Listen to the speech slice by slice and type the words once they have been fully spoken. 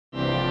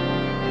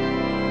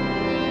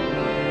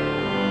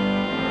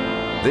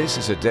This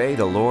is a day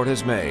the Lord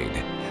has made.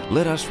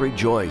 Let us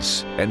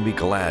rejoice and be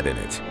glad in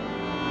it.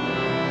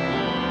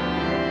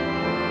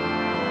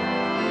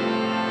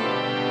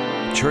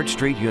 Church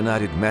Street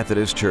United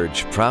Methodist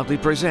Church proudly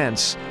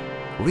presents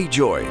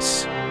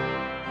Rejoice.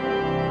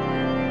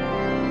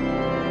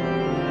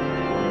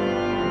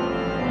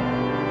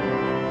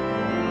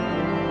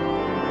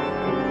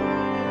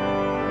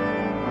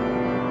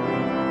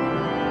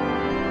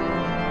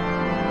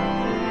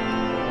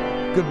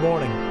 Good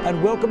morning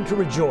and welcome to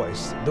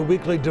Rejoice, the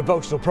weekly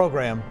devotional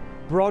program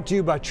brought to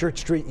you by Church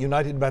Street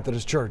United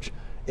Methodist Church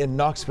in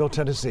Knoxville,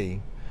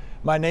 Tennessee.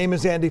 My name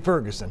is Andy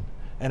Ferguson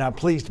and I'm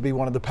pleased to be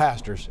one of the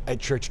pastors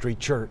at Church Street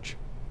Church.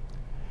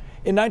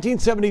 In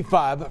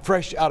 1975,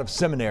 fresh out of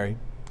seminary,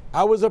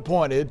 I was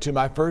appointed to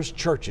my first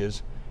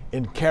churches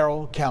in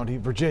Carroll County,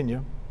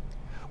 Virginia.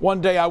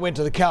 One day I went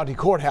to the county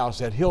courthouse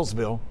at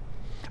Hillsville.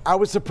 I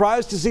was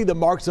surprised to see the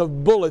marks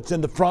of bullets in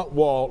the front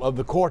wall of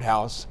the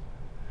courthouse.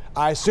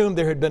 I assumed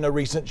there had been a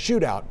recent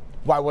shootout.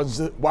 Why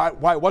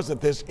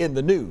wasn't this in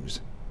the news?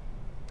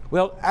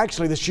 Well,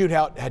 actually, the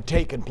shootout had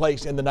taken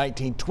place in the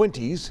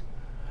 1920s.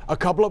 A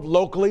couple of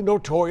locally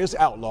notorious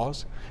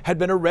outlaws had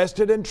been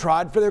arrested and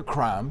tried for their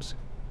crimes.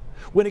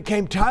 When it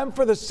came time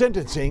for the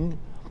sentencing,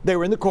 they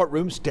were in the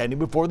courtroom standing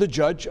before the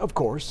judge, of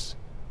course.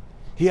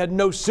 He had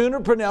no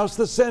sooner pronounced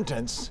the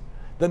sentence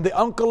than the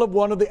uncle of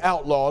one of the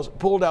outlaws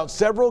pulled out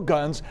several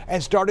guns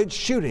and started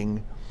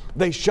shooting.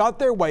 They shot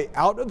their way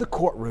out of the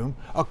courtroom,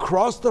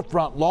 across the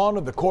front lawn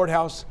of the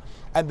courthouse,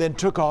 and then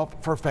took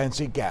off for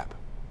Fancy Gap.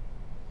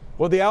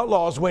 Well, the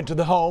outlaws went to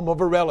the home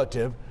of a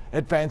relative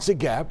at Fancy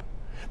Gap.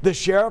 The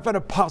sheriff and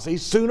a posse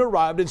soon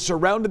arrived and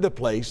surrounded the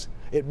place.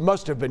 It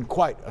must have been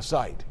quite a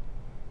sight.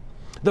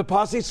 The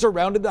posse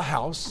surrounded the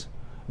house.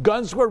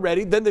 Guns were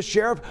ready. Then the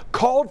sheriff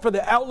called for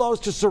the outlaws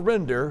to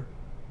surrender.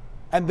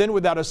 And then,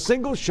 without a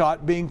single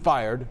shot being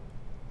fired,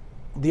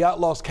 the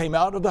outlaws came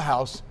out of the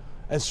house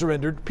and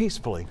surrendered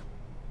peacefully.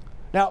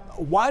 Now,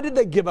 why did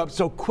they give up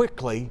so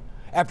quickly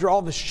after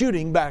all the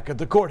shooting back at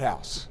the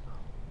courthouse?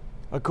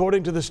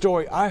 According to the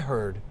story I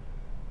heard,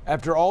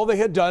 after all they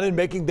had done in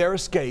making their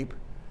escape,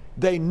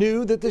 they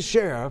knew that the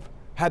sheriff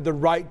had the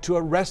right to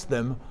arrest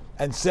them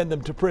and send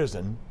them to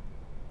prison.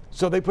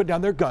 So they put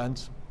down their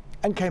guns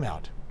and came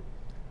out.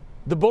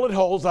 The bullet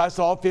holes I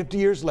saw 50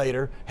 years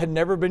later had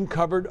never been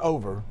covered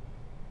over.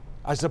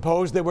 I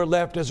suppose they were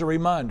left as a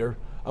reminder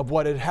of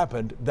what had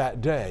happened that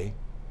day.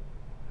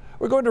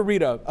 We're going to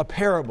read a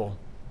parable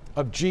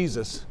of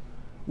Jesus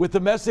with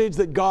the message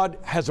that God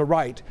has a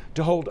right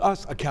to hold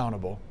us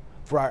accountable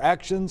for our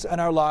actions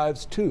and our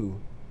lives too.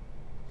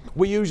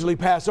 We usually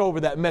pass over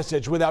that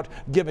message without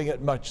giving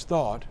it much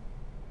thought.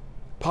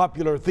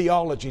 Popular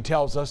theology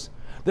tells us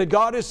that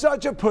God is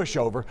such a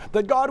pushover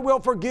that God will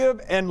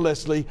forgive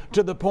endlessly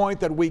to the point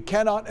that we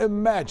cannot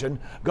imagine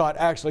God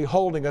actually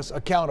holding us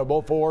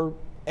accountable for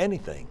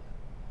anything.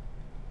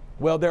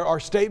 Well, there are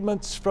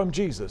statements from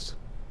Jesus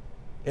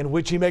in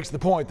which he makes the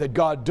point that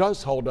God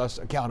does hold us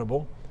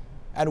accountable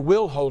and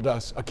will hold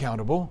us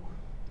accountable.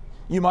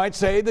 You might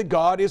say that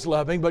God is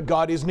loving, but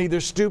God is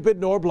neither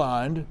stupid nor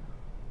blind.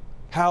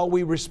 How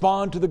we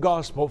respond to the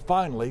gospel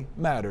finally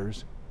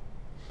matters.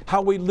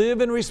 How we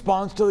live in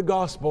response to the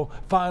gospel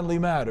finally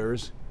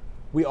matters.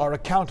 We are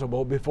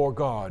accountable before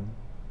God.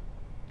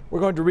 We're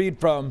going to read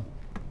from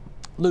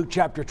Luke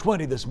chapter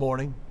 20 this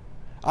morning.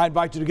 I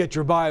invite you to get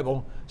your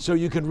Bible so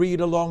you can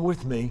read along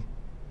with me.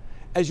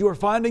 As you are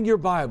finding your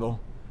Bible,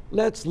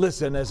 let's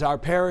listen as our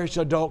parish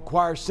adult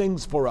choir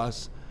sings for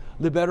us,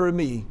 Libera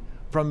Me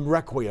from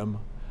Requiem.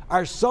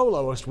 Our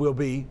soloist will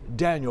be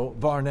Daniel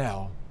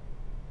Varnell.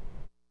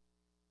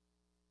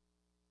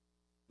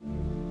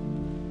 Amen.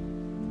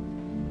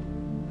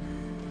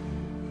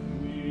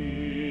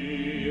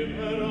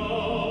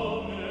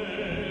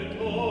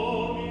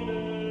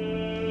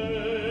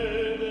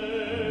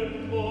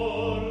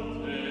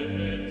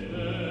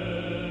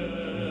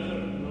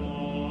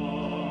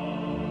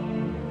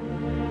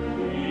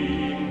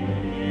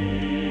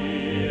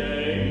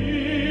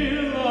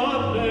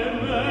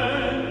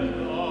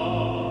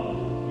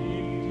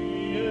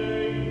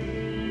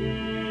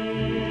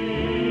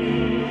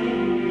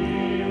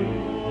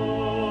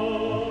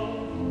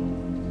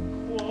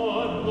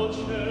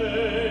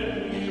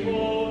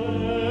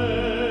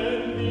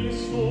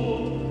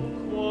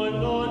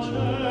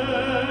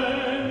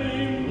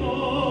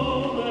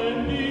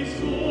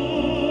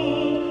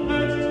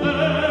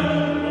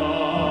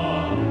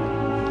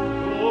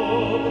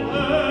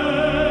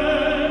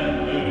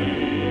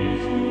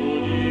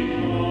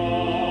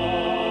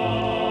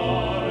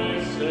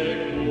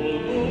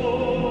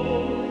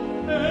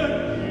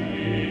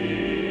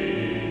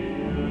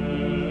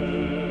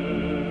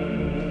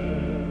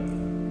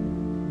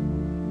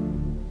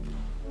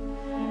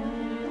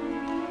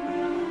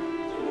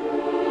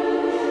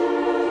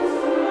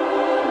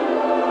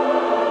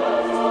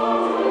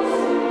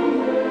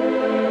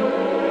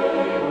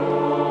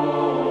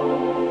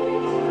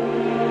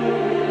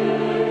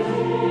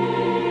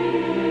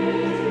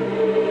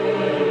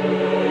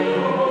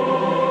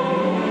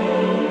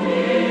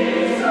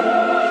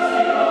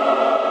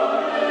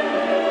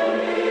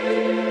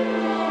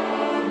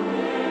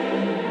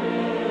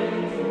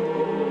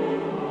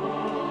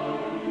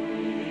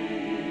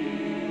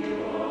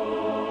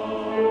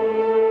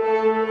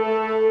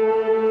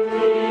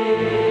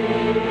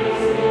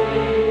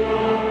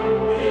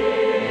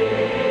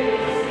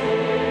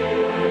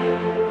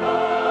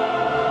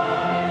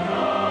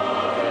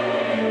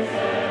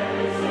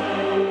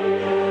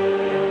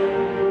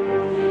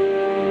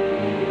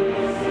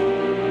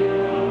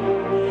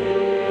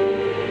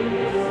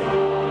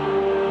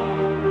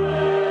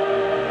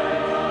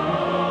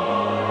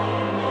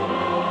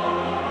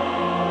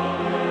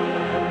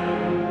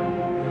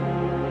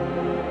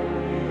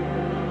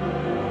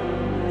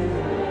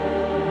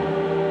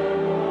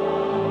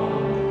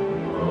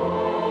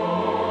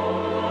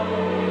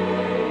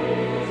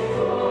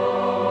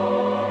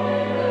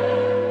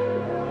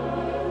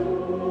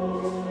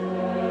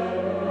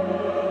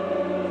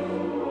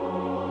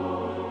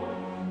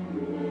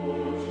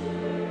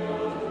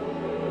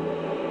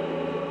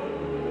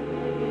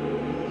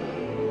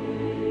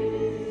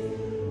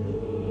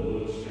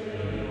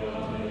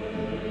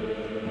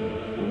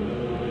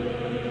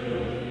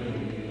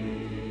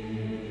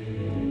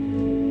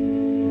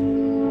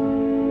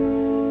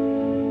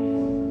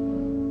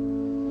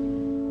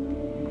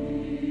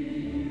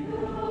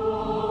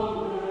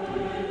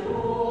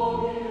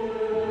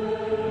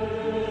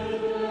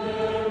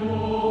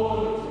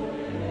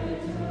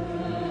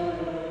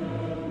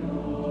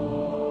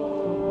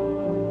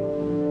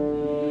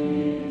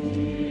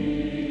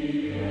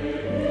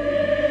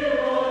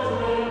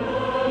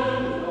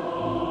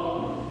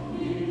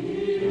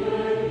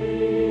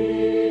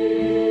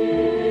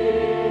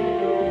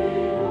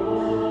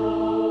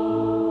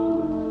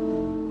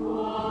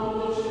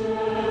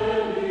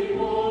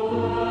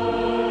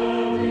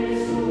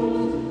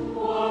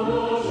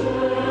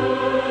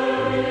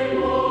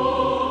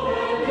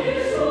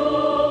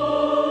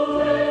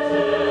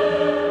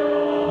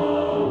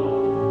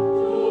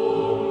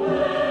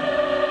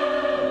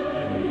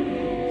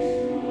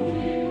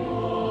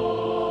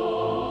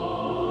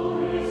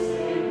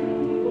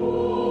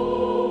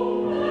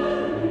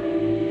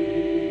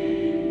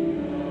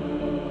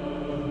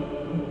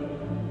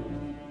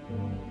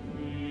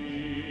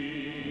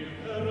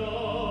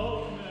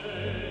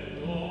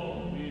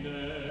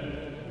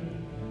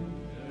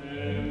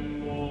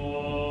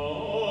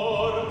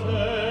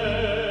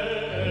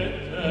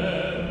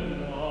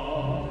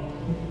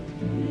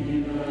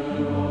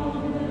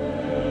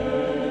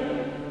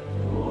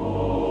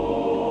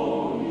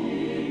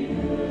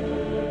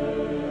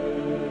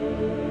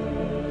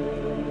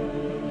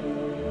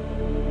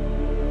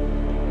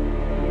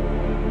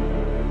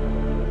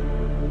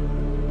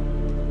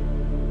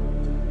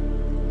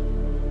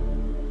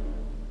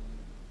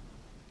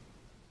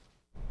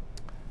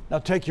 Now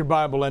take your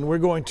Bible and we're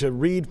going to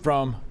read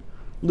from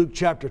Luke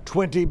chapter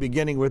 20,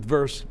 beginning with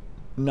verse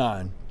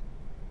 9.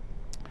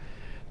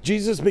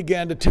 Jesus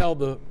began to tell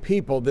the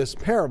people this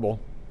parable.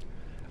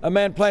 A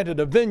man planted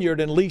a vineyard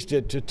and leased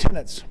it to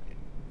tenants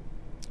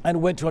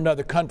and went to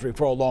another country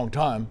for a long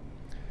time.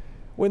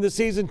 When the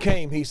season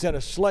came, he sent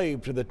a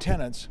slave to the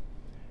tenants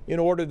in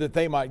order that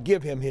they might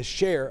give him his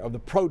share of the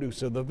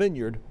produce of the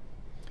vineyard.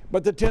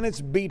 But the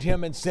tenants beat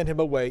him and sent him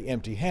away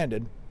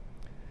empty-handed.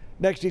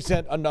 Next he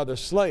sent another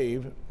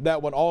slave.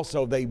 That one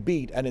also they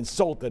beat and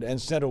insulted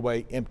and sent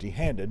away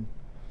empty-handed.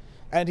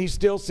 And he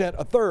still sent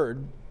a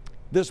third.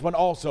 This one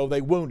also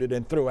they wounded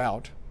and threw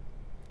out.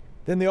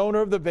 Then the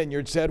owner of the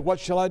vineyard said, "What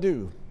shall I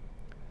do?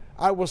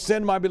 I will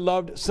send my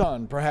beloved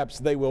son. Perhaps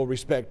they will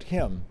respect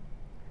him."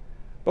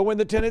 But when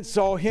the tenants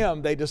saw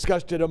him, they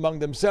discussed it among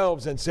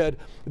themselves and said,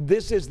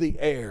 "This is the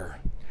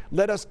heir.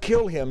 Let us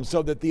kill him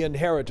so that the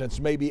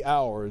inheritance may be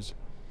ours."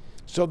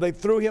 So they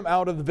threw him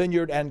out of the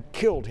vineyard and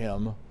killed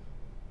him.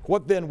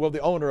 What then will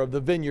the owner of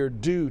the vineyard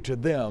do to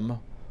them?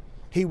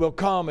 He will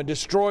come and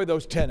destroy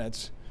those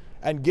tenants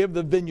and give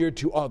the vineyard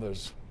to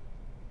others.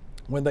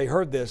 When they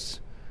heard this,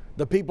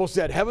 the people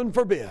said, "Heaven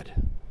forbid."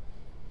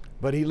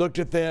 But he looked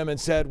at them and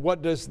said,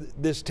 "What does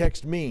this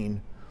text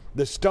mean?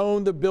 The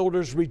stone the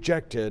builders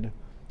rejected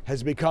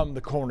has become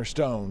the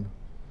cornerstone.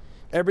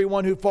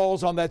 Everyone who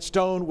falls on that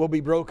stone will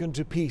be broken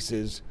to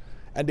pieces,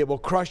 and it will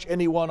crush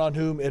anyone on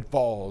whom it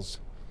falls."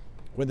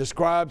 When the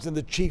scribes and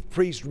the chief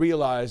priests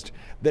realized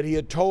that he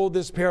had told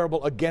this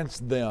parable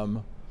against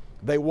them,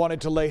 they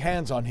wanted to lay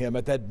hands on him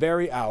at that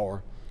very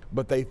hour,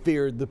 but they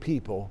feared the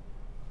people.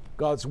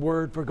 God's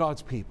word for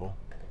God's people.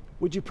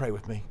 Would you pray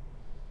with me?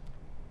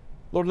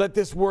 Lord, let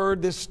this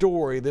word, this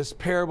story, this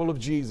parable of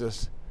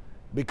Jesus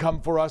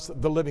become for us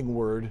the living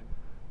word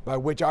by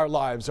which our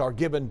lives are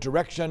given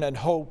direction and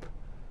hope,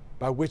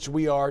 by which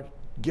we are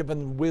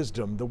given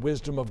wisdom, the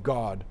wisdom of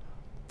God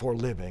for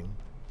living.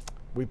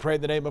 We pray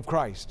in the name of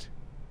Christ.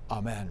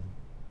 Amen.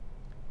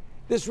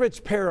 This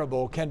rich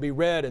parable can be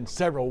read in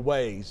several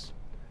ways.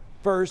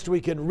 First,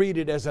 we can read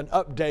it as an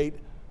update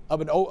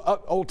of an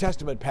Old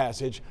Testament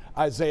passage,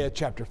 Isaiah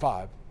chapter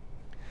 5.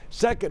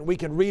 Second, we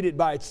can read it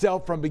by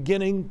itself from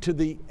beginning to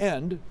the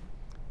end.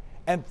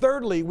 And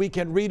thirdly, we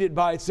can read it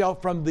by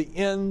itself from the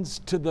ends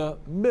to the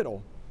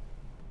middle.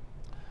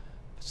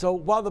 So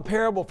while the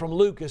parable from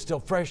Luke is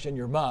still fresh in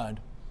your mind,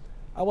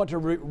 I want to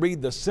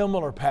read the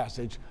similar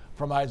passage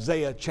from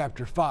Isaiah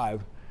chapter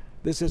 5.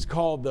 This is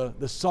called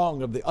the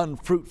Song of the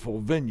Unfruitful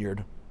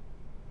Vineyard.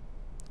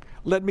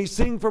 "Let me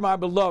sing for my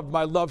beloved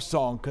my love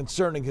song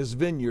concerning his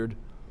vineyard.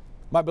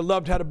 My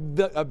beloved had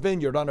a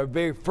vineyard on a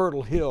very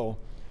fertile hill.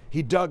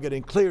 He dug it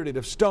and cleared it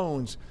of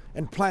stones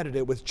and planted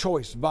it with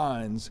choice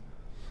vines.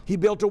 He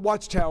built a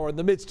watchtower in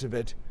the midst of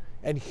it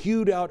and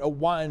hewed out a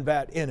wine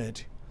vat in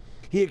it.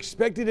 He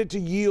expected it to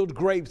yield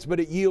grapes, but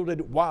it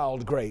yielded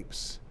wild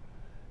grapes.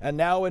 And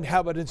now,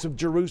 inhabitants of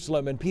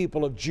Jerusalem and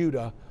people of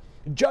Judah,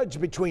 judge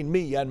between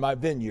me and my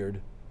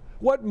vineyard.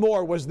 What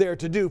more was there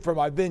to do for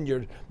my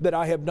vineyard that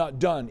I have not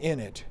done in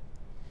it?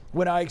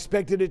 When I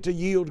expected it to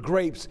yield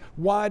grapes,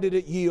 why did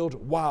it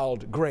yield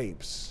wild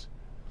grapes?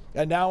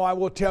 And now I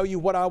will tell you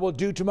what I will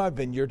do to my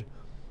vineyard.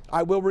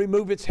 I will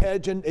remove its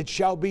hedge, and it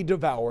shall be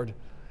devoured.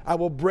 I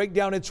will break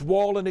down its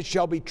wall, and it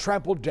shall be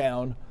trampled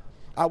down.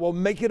 I will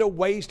make it a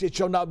waste. It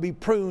shall not be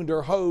pruned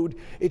or hoed.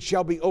 It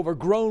shall be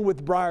overgrown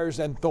with briars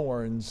and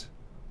thorns.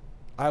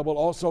 I will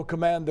also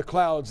command the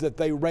clouds that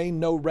they rain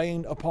no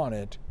rain upon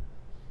it.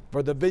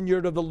 For the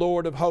vineyard of the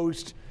Lord of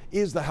hosts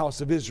is the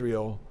house of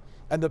Israel,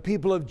 and the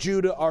people of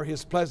Judah are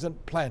his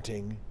pleasant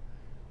planting.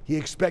 He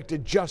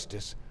expected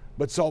justice,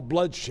 but saw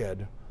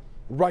bloodshed,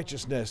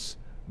 righteousness,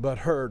 but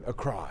heard a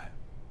cry."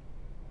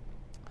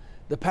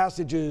 The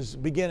passages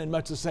begin in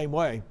much the same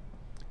way.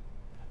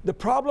 The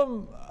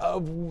problem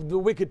of the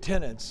wicked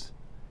tenants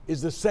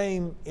is the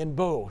same in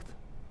both.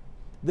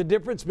 The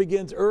difference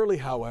begins early,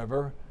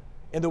 however,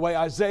 in the way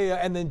Isaiah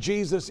and then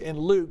Jesus in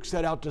Luke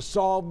set out to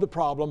solve the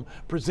problem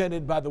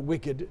presented by the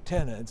wicked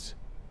tenants.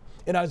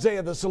 In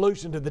Isaiah, the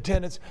solution to the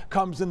tenants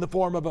comes in the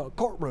form of a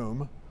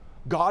courtroom.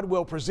 God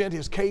will present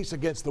his case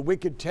against the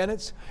wicked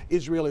tenants.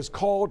 Israel is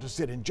called to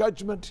sit in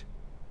judgment.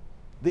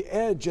 The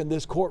edge in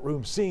this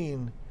courtroom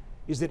scene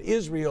is that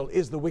Israel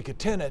is the wicked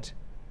tenant.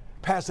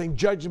 Passing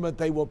judgment,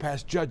 they will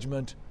pass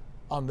judgment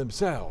on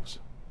themselves.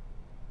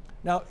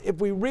 Now,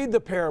 if we read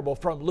the parable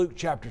from Luke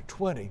chapter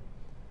 20,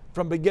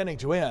 from beginning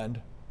to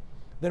end,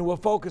 then we'll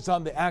focus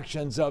on the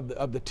actions of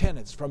the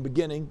tenants from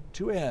beginning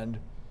to end.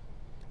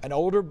 An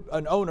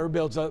owner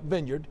builds a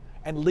vineyard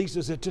and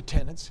leases it to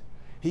tenants.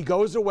 He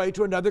goes away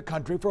to another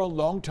country for a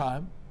long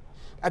time.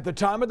 At the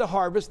time of the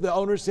harvest, the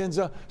owner sends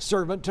a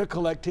servant to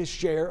collect his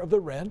share of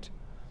the rent.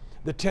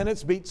 The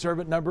tenants beat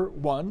servant number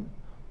 1.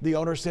 The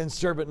owner sends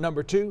servant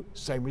number 2,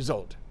 same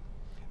result.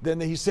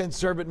 Then he sends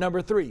servant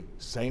number 3,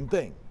 same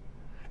thing.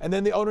 And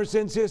then the owner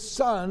sends his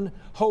son,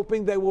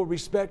 hoping they will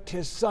respect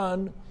his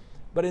son.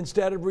 But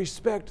instead of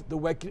respect, the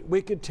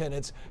wicked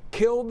tenants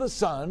kill the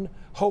son,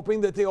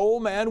 hoping that the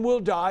old man will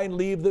die and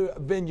leave the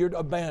vineyard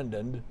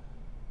abandoned.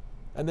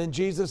 And then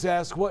Jesus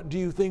asks, what do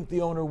you think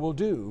the owner will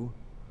do?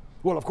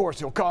 Well, of course,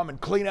 he'll come and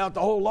clean out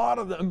the whole lot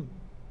of them.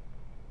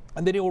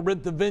 And then he will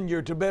rent the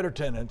vineyard to better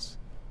tenants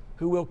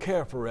who will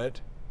care for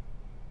it.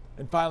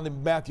 And finally,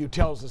 Matthew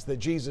tells us that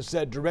Jesus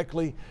said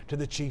directly to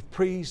the chief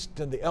priest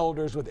and the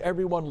elders with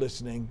everyone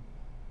listening,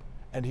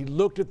 and he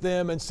looked at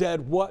them and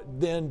said, what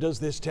then does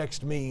this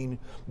text mean?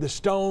 The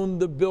stone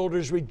the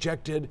builders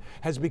rejected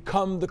has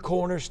become the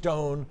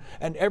cornerstone,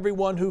 and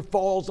everyone who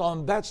falls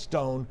on that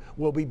stone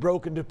will be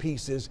broken to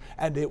pieces,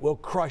 and it will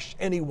crush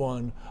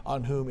anyone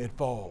on whom it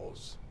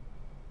falls.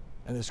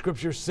 And the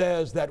scripture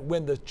says that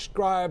when the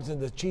scribes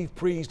and the chief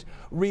priest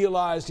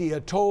realized he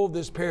had told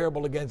this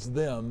parable against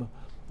them,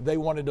 they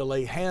wanted to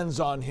lay hands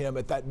on him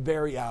at that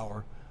very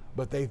hour,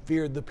 but they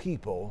feared the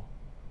people.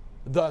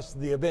 Thus,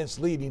 the events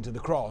leading to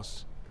the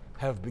cross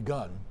have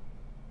begun.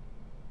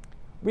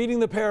 Reading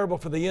the parable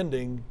for the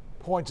ending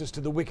points us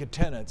to the wicked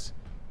tenants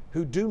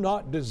who do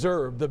not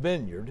deserve the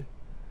vineyard.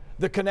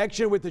 The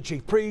connection with the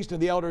chief priest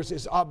and the elders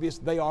is obvious.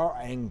 They are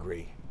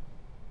angry.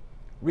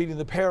 Reading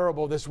the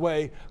parable this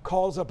way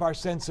calls up our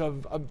sense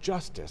of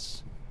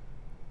justice.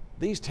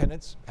 These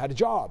tenants had a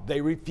job.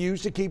 They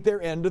refused to keep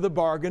their end of the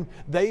bargain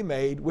they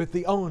made with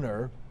the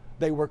owner.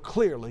 They were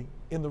clearly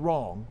in the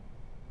wrong.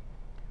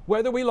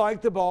 Whether we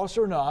like the boss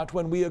or not,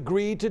 when we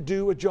agree to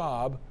do a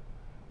job,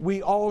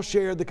 we all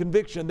share the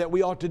conviction that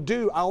we ought to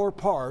do our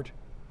part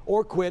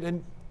or quit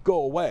and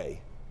go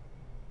away.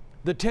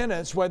 The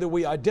tenants, whether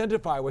we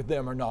identify with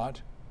them or not,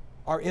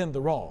 are in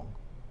the wrong.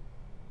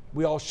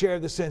 We all share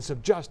the sense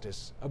of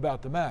justice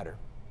about the matter.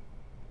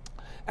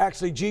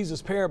 Actually,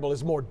 Jesus' parable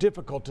is more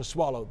difficult to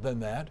swallow than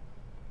that.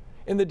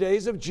 In the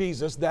days of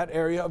Jesus, that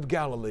area of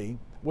Galilee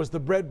was the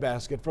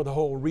breadbasket for the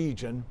whole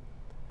region.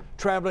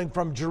 Traveling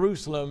from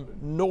Jerusalem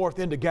north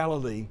into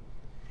Galilee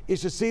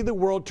is to see the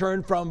world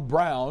turn from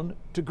brown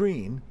to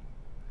green.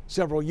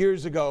 Several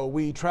years ago,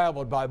 we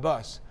traveled by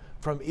bus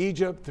from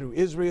Egypt through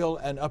Israel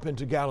and up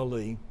into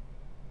Galilee.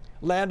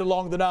 Land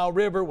along the Nile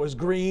River was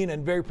green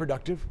and very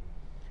productive.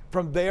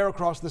 From there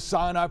across the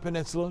Sinai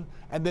Peninsula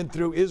and then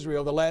through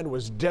Israel, the land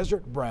was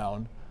desert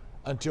brown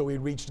until we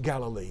reached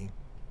Galilee.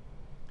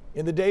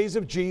 In the days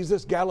of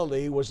Jesus,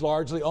 Galilee was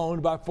largely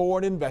owned by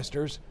foreign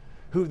investors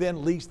who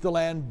then leased the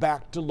land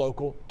back to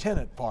local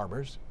tenant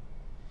farmers.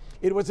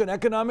 It was an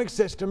economic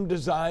system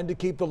designed to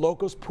keep the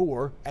locals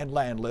poor and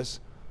landless.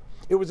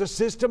 It was a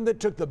system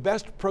that took the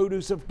best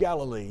produce of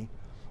Galilee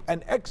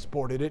and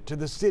exported it to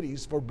the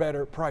cities for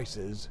better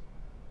prices.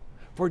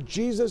 For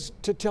Jesus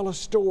to tell a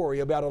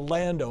story about a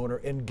landowner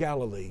in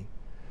Galilee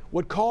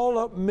would call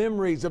up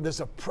memories of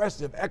this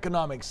oppressive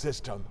economic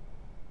system.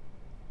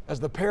 As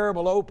the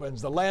parable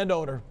opens, the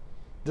landowner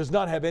does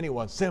not have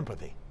anyone's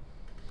sympathy.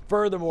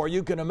 Furthermore,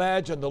 you can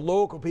imagine the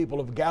local people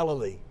of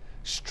Galilee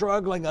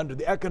struggling under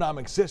the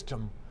economic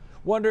system,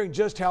 wondering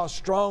just how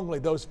strongly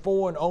those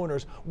foreign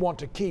owners want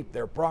to keep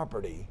their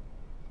property.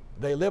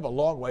 They live a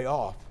long way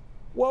off.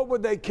 What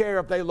would they care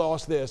if they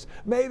lost this?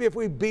 Maybe if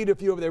we beat a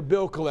few of their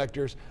bill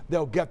collectors,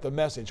 they'll get the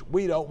message.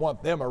 We don't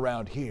want them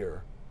around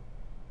here.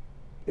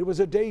 It was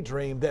a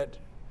daydream that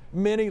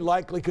many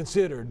likely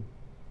considered,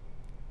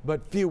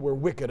 but few were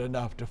wicked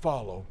enough to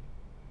follow.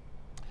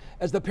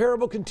 As the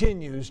parable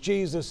continues,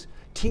 Jesus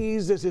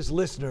teases his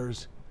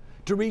listeners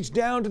to reach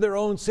down to their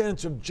own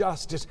sense of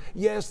justice.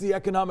 Yes, the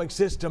economic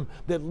system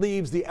that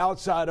leaves the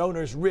outside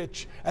owners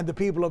rich and the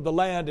people of the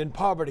land in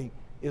poverty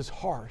is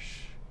harsh.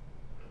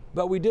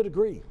 But we did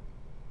agree,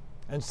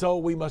 and so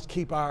we must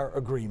keep our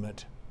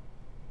agreement.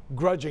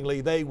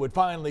 Grudgingly, they would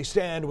finally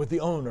stand with the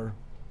owner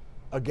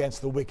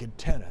against the wicked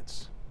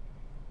tenants.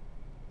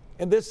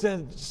 In this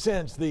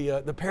sense,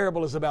 the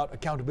parable is about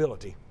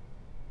accountability.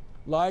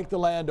 Like the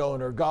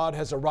landowner, God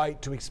has a right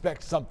to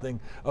expect something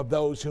of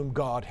those whom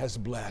God has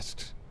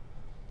blessed.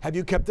 Have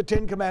you kept the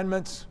 10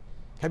 Commandments?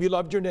 Have you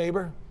loved your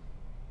neighbor?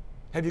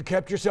 Have you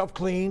kept yourself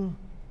clean?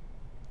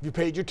 Have you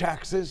paid your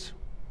taxes?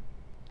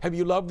 Have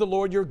you loved the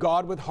Lord your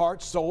God with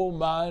heart, soul,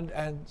 mind,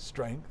 and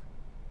strength?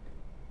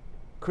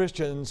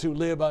 Christians who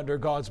live under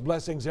God's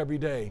blessings every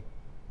day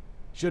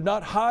should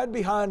not hide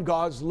behind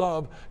God's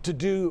love to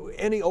do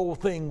any old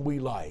thing we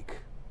like.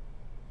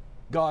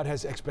 God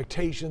has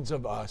expectations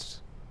of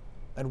us,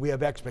 and we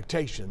have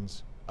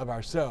expectations of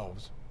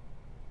ourselves.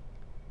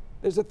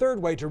 There's a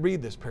third way to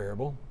read this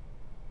parable.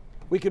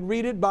 We can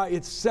read it by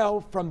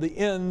itself from the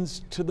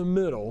ends to the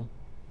middle.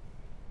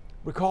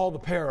 Recall the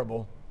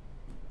parable.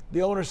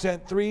 The owner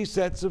sent 3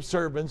 sets of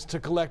servants to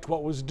collect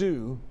what was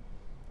due,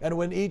 and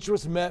when each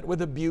was met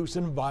with abuse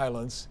and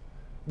violence,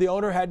 the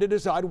owner had to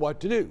decide what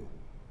to do.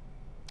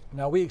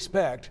 Now, we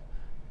expect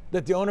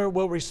that the owner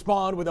will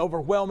respond with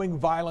overwhelming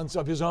violence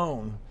of his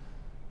own.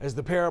 As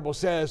the parable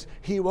says,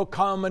 he will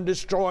come and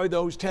destroy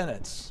those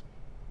tenants.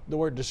 The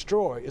word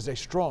destroy is a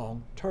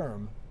strong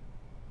term.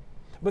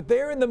 But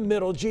there in the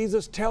middle,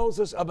 Jesus tells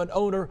us of an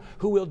owner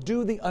who will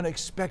do the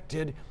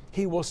unexpected.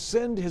 He will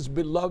send his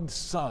beloved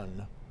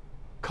son,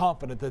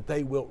 confident that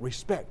they will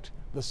respect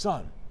the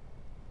son.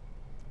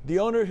 The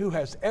owner who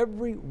has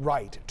every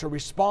right to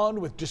respond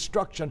with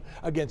destruction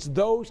against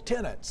those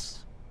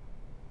tenants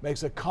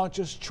makes a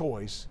conscious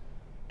choice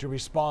to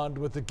respond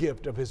with the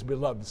gift of his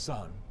beloved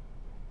Son.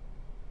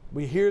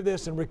 We hear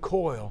this and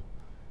recoil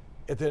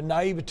at the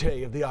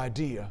naivete of the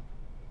idea.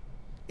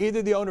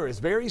 Either the owner is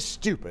very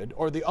stupid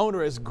or the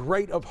owner is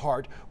great of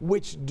heart.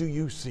 Which do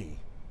you see?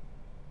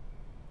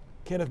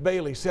 Kenneth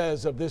Bailey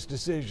says of this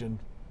decision,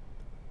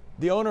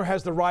 the owner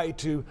has the right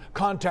to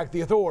contact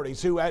the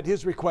authorities who, at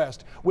his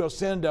request, will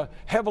send a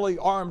heavily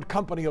armed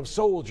company of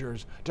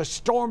soldiers to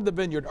storm the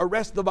vineyard,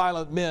 arrest the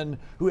violent men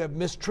who have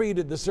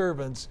mistreated the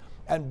servants,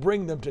 and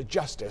bring them to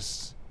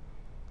justice.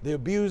 The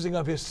abusing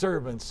of his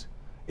servants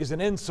is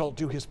an insult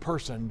to his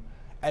person,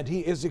 and he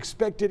is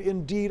expected,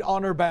 indeed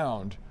honor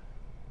bound,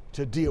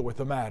 to deal with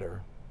the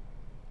matter.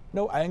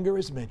 No anger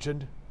is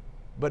mentioned,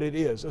 but it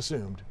is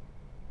assumed.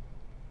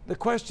 The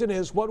question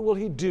is, what will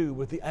he do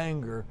with the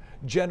anger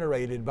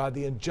generated by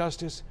the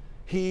injustice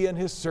he and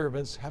his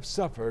servants have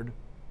suffered?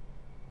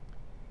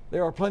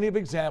 There are plenty of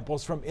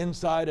examples from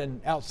inside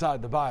and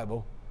outside the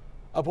Bible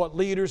of what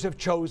leaders have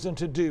chosen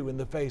to do in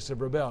the face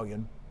of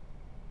rebellion.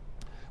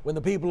 When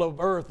the people of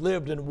earth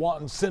lived in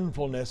wanton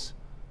sinfulness,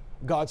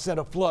 God sent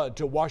a flood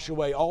to wash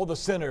away all the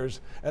sinners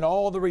and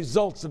all the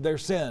results of their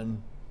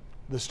sin,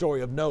 the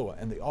story of Noah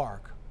and the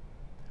ark.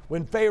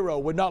 When Pharaoh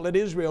would not let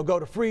Israel go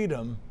to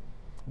freedom,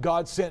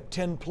 God sent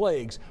 10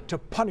 plagues to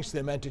punish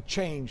them and to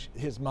change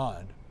his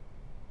mind.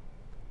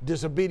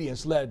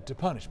 Disobedience led to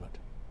punishment.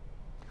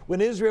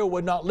 When Israel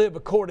would not live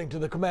according to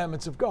the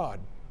commandments of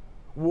God,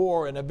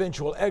 war and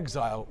eventual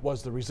exile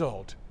was the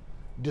result.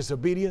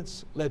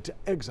 Disobedience led to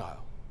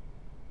exile.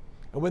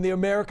 And when the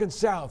American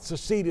South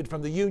seceded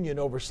from the Union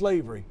over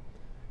slavery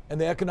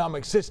and the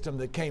economic system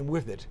that came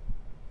with it,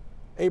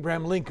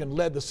 Abraham Lincoln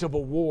led the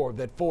Civil War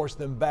that forced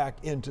them back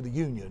into the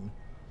Union.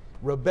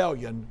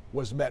 Rebellion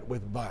was met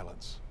with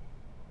violence.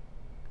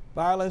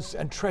 Violence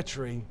and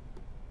treachery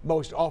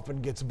most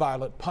often gets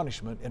violent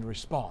punishment in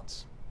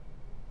response.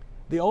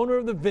 The owner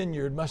of the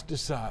vineyard must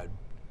decide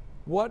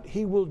what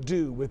he will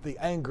do with the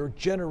anger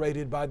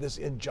generated by this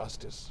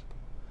injustice.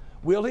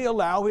 Will he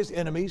allow his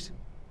enemies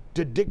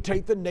to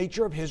dictate the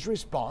nature of his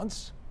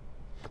response?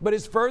 But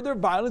is further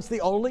violence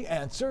the only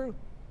answer?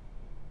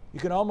 You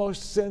can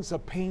almost sense a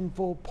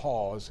painful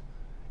pause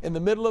in the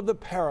middle of the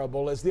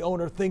parable as the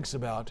owner thinks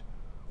about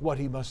what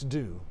he must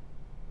do.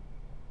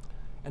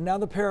 And now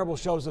the parable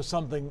shows us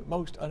something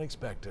most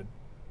unexpected.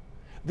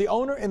 The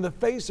owner, in the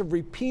face of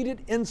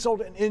repeated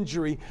insult and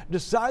injury,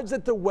 decides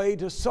that the way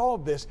to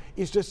solve this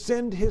is to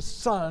send his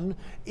son,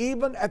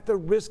 even at the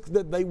risk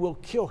that they will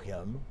kill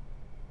him.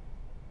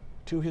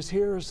 To his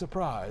hearer's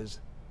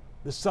surprise,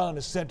 the son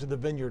is sent to the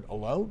vineyard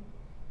alone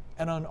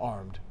and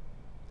unarmed.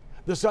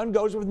 The son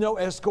goes with no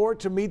escort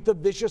to meet the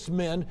vicious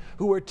men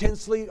who are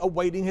tensely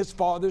awaiting his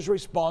father's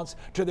response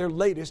to their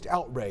latest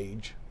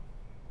outrage.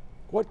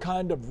 What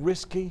kind of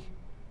risky,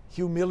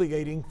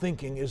 humiliating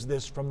thinking is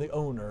this from the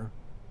owner?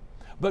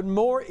 But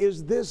more,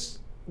 is this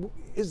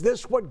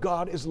what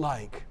God is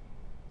like?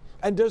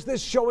 And does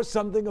this show us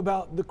something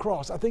about the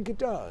cross? I think it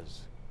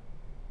does.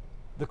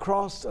 The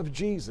cross of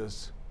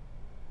Jesus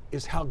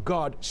is how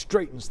God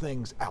straightens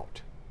things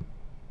out.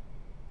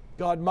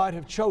 God might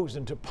have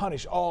chosen to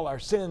punish all our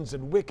sins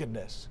and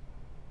wickedness,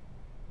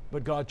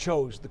 but God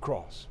chose the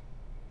cross.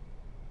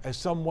 As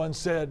someone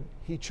said,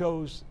 he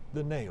chose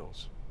the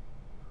nails.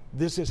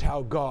 This is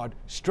how God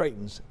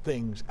straightens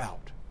things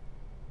out.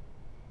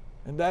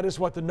 And that is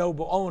what the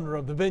noble owner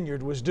of the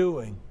vineyard was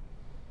doing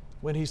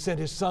when he sent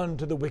his son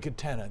to the wicked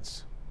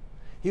tenants.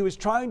 He was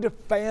trying to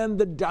fan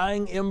the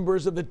dying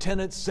embers of the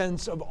tenants'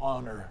 sense of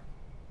honor.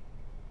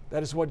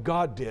 That is what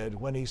God did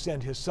when he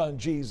sent his son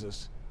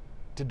Jesus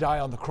to die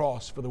on the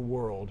cross for the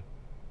world.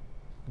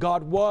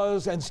 God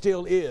was and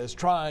still is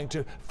trying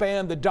to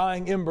fan the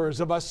dying embers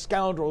of us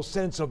scoundrels'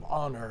 sense of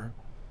honor.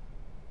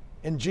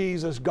 In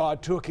Jesus,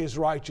 God took his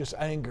righteous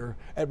anger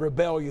at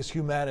rebellious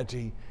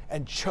humanity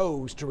and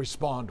chose to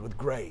respond with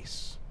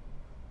grace.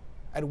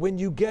 And when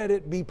you get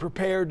it, be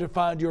prepared to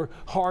find your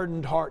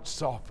hardened heart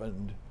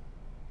softened.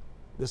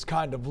 This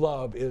kind of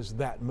love is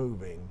that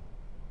moving.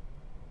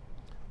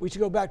 We should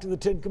go back to the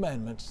 10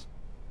 Commandments.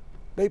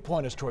 They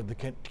point us toward the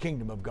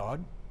kingdom of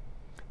God.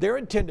 They're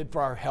intended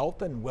for our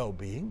health and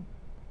well-being.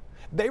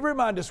 They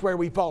remind us where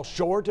we fall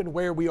short and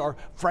where we are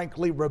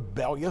frankly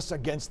rebellious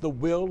against the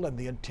will and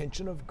the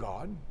intention of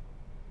God.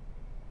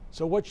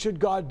 So what should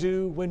God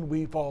do when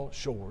we fall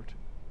short?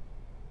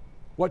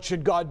 What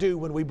should God do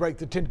when we break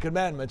the 10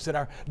 Commandments in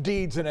our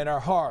deeds and in our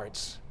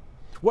hearts?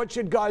 What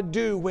should God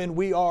do when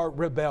we are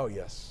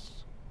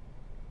rebellious?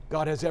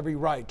 God has every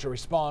right to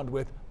respond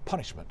with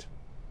punishment.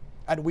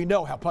 And we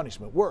know how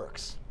punishment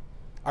works.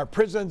 Our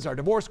prisons, our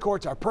divorce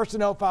courts, our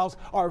personnel files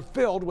are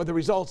filled with the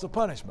results of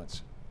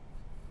punishments.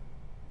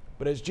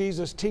 But as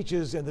Jesus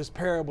teaches in this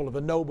parable of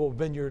the noble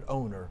vineyard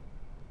owner,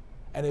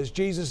 and as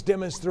Jesus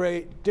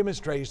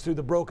demonstrates through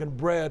the broken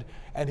bread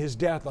and his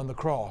death on the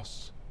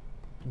cross,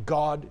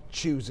 God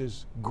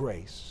chooses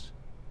grace.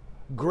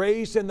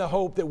 Grace in the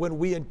hope that when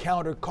we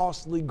encounter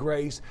costly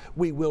grace,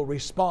 we will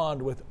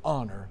respond with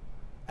honor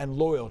and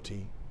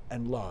loyalty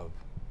and love.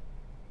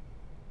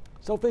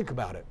 So think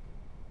about it.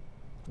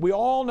 We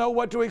all know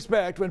what to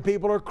expect when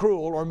people are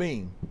cruel or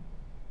mean.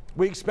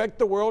 We expect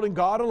the world and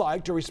God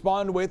alike to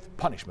respond with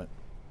punishment.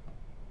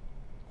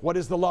 What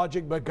is the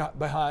logic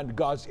behind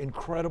God's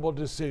incredible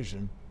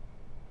decision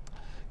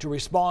to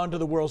respond to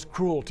the world's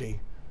cruelty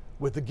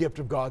with the gift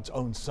of God's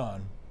own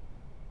Son?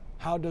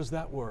 How does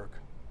that work?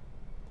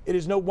 It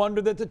is no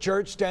wonder that the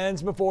church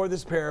stands before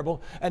this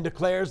parable and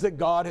declares that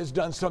God has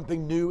done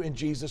something new in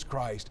Jesus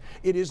Christ.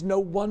 It is no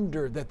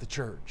wonder that the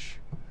church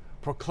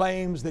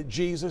proclaims that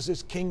Jesus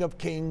is King of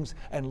Kings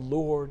and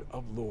Lord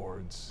of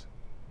Lords.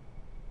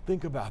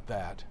 Think about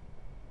that.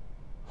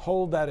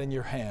 Hold that in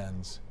your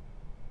hands.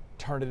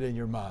 Turn it in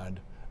your mind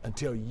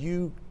until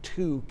you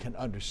too can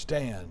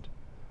understand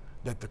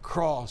that the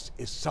cross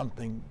is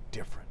something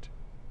different.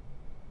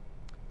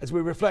 As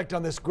we reflect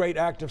on this great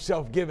act of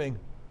self-giving,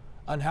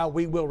 on how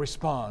we will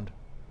respond,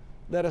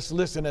 let us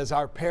listen as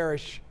our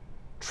parish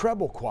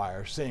treble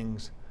choir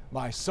sings,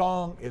 "My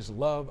Song is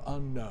Love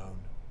Unknown."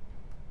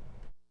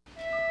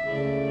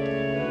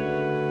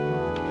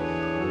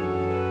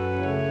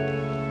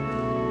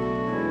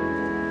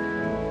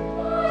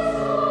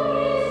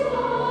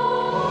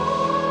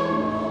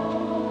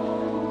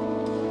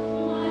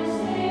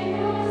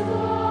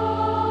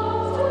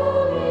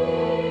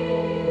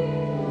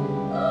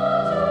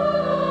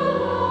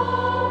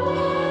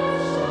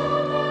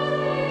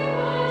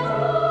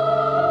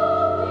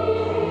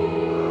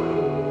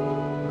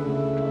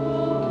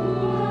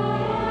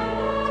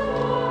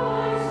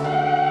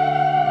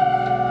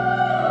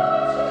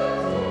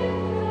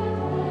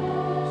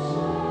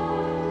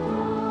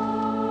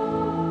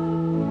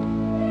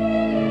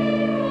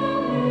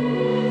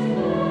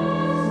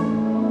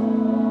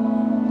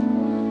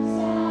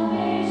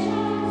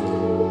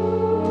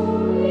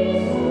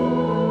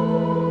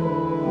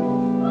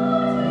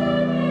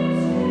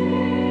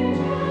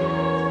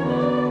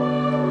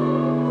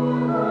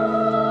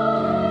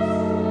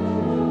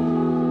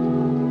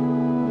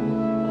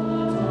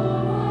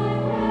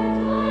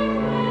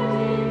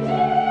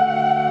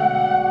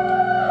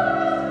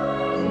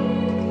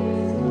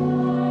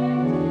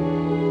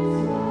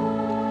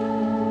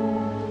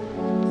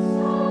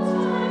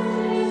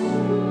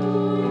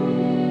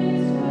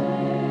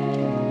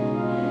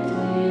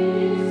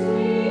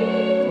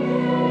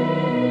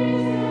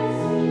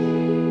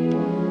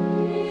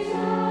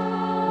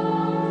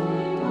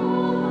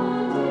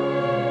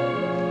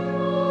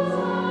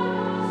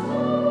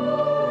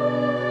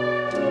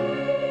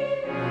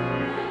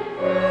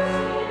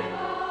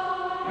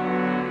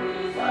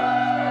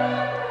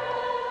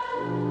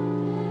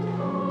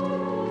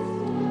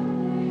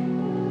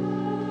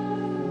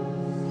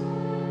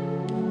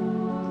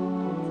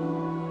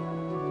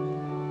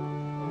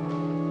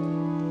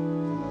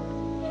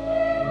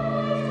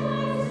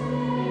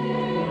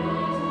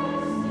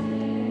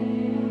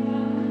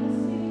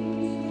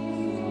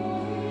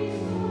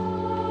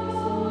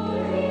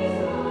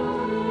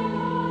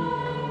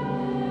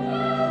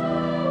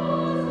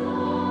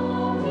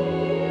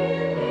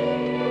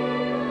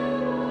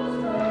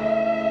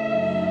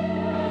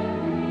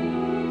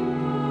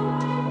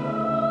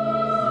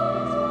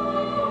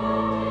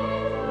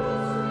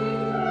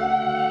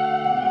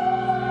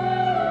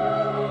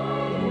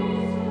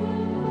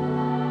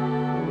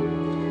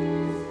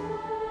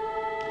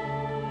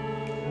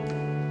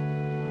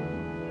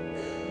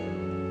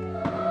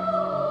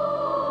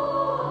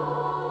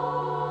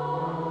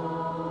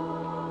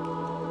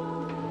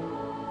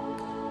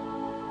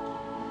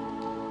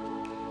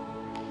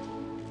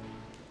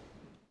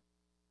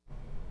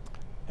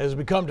 As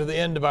we come to the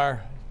end of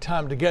our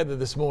time together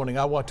this morning,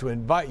 I want to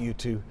invite you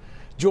to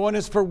join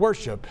us for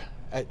worship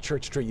at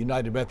Church Street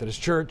United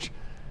Methodist Church.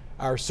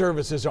 Our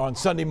services are on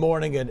Sunday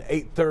morning at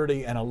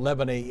 8:30 and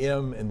 11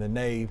 a.m. in the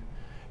nave.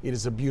 It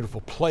is a beautiful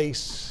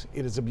place.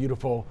 It is a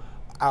beautiful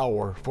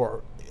hour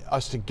for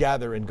us to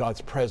gather in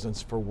God's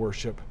presence for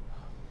worship.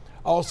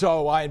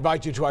 Also, I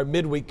invite you to our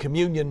midweek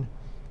communion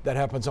that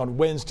happens on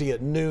Wednesday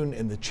at noon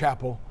in the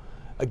chapel.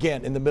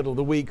 Again, in the middle of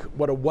the week,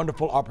 what a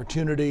wonderful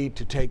opportunity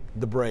to take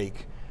the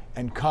break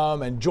and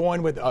come and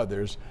join with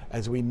others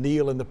as we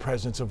kneel in the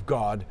presence of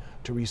God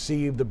to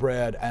receive the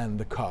bread and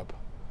the cup.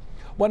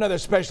 One other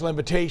special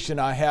invitation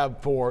I have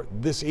for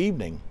this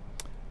evening,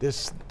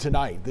 this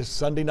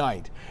Sunday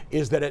night,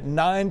 is that at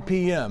 9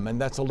 p.m., and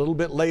that's a little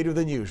bit later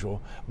than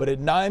usual, but at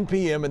 9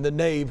 p.m. in the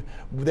nave,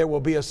 there will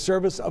be a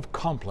service of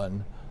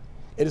Compline.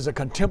 It is a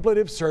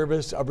contemplative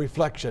service of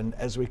reflection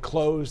as we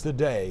close the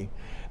day.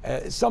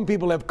 Some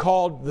people have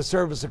called the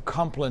service of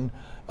Compline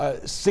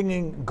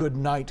singing good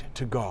night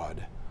to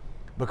God,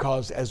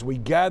 because as we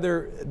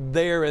gather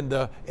there in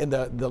the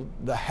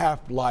half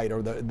light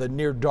or the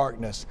near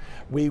darkness,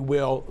 we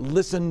will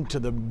listen to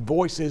the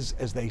voices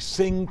as they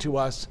sing to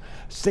us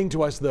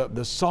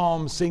the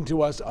psalms, sing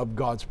to us of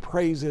God's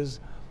praises,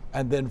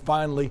 and then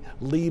finally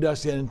lead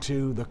us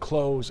into the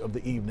close of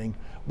the evening.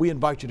 We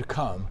invite you to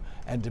come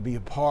and to be a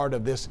part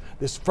of this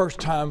first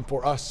time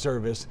for us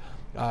service,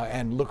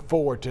 and look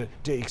forward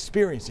to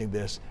experiencing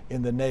this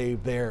in the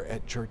nave there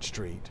at Church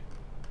Street.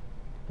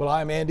 Well,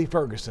 I'm Andy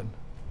Ferguson.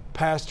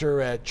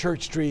 pastor at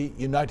Church Street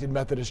United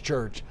Methodist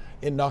Church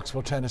in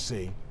Knoxville,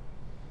 Tennessee.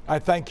 I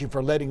thank you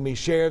for letting me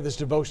share this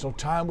devotional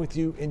time with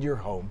you in your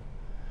home.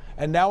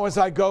 And now as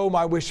I go,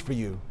 my wish for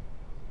you,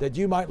 that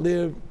you might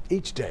live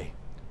each day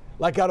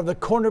like out of the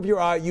corner of your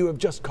eye you have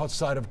just caught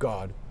sight of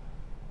God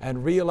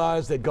and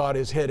realize that God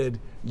is headed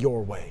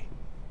your way.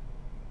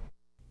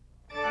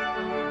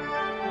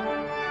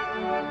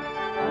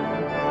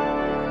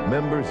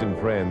 Members and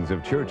friends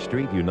of Church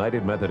Street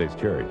United Methodist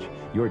Church,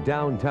 your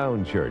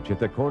downtown church at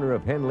the corner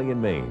of Henley and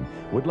Main,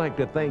 would like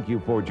to thank you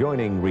for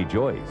joining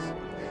Rejoice.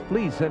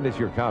 Please send us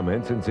your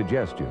comments and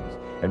suggestions,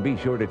 and be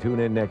sure to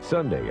tune in next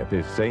Sunday at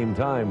this same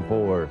time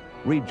for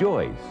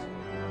Rejoice.